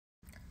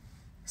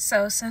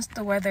So since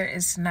the weather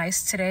is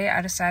nice today,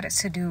 I decided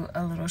to do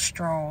a little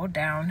stroll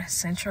down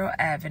Central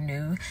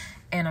Avenue,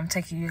 and I'm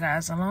taking you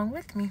guys along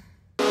with me.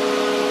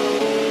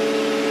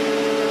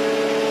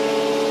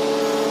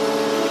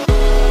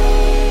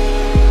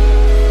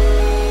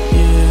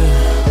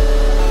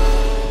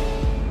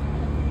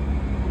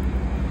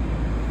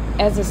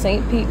 As a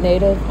St. Pete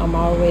native, I'm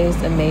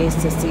always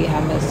amazed to see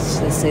how much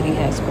the city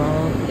has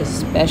grown,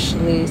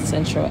 especially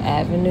Central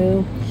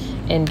Avenue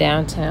in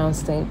downtown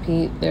St.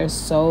 Pete. There's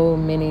so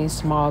many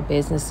small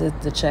businesses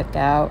to check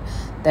out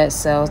that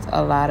sells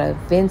a lot of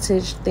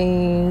vintage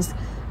things,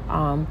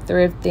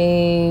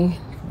 thrifting.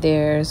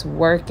 There's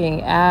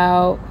working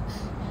out,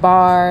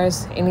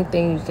 bars,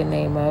 anything you can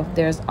name of.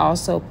 There's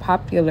also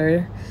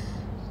popular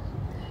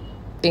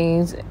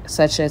things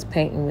such as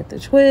painting with a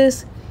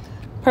twist.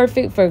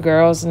 Perfect for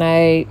girls'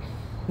 night,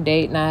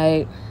 date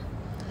night,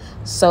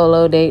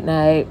 solo date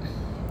night,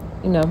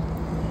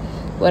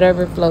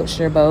 whatever floats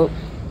your boat.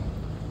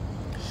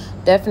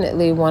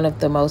 Definitely one of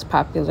the most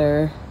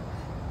popular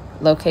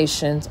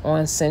locations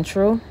on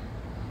Central.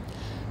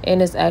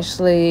 And it's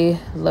actually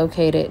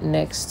located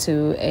next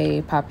to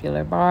a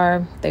popular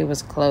bar. They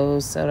was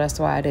closed, so that's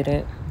why I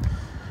didn't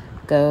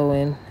go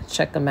and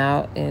check them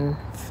out and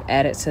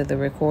add it to the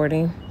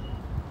recording.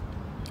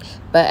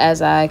 But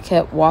as I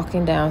kept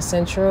walking down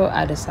Central,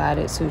 I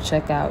decided to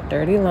check out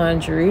Dirty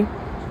Laundry.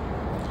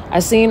 I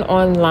seen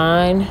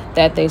online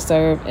that they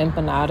serve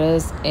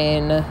empanadas,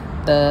 and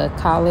the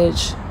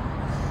college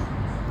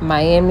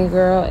Miami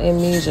girl in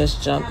me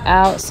just jumped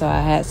out, so I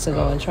had to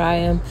go and try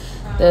them.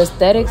 The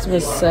aesthetics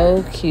was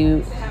so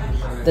cute.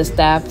 The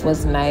staff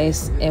was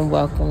nice and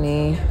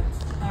welcoming.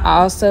 I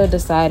also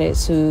decided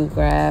to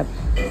grab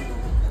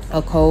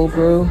a cold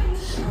brew,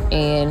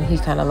 and he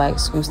kind of like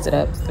scooped it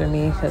up for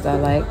me because I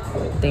like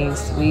things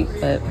sweet,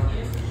 but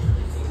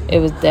it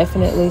was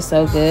definitely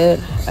so good.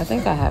 I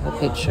think I have a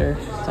picture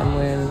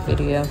somewhere in the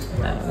video.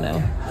 I don't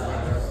know.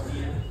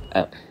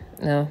 Oh,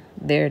 no,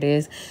 there it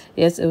is.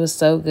 Yes, it was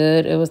so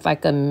good. It was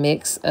like a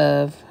mix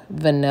of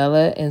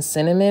vanilla and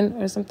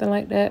cinnamon or something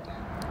like that.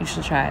 You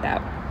should try it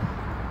out.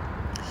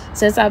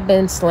 Since I've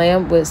been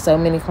slammed with so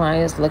many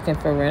clients looking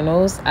for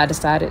rentals, I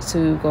decided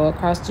to go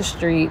across the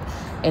street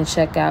and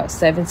check out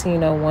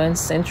 1701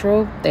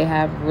 Central. They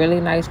have really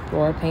nice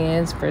floor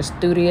plans for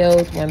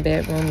studios, 1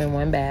 bedroom and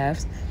 1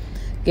 bath.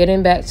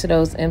 Getting back to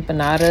those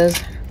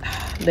empanadas,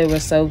 they were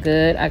so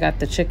good. I got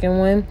the chicken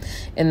one,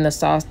 and the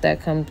sauce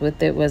that comes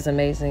with it was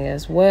amazing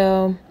as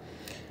well.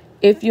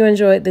 If you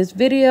enjoyed this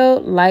video,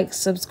 like,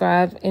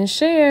 subscribe, and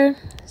share.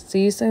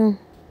 See you soon.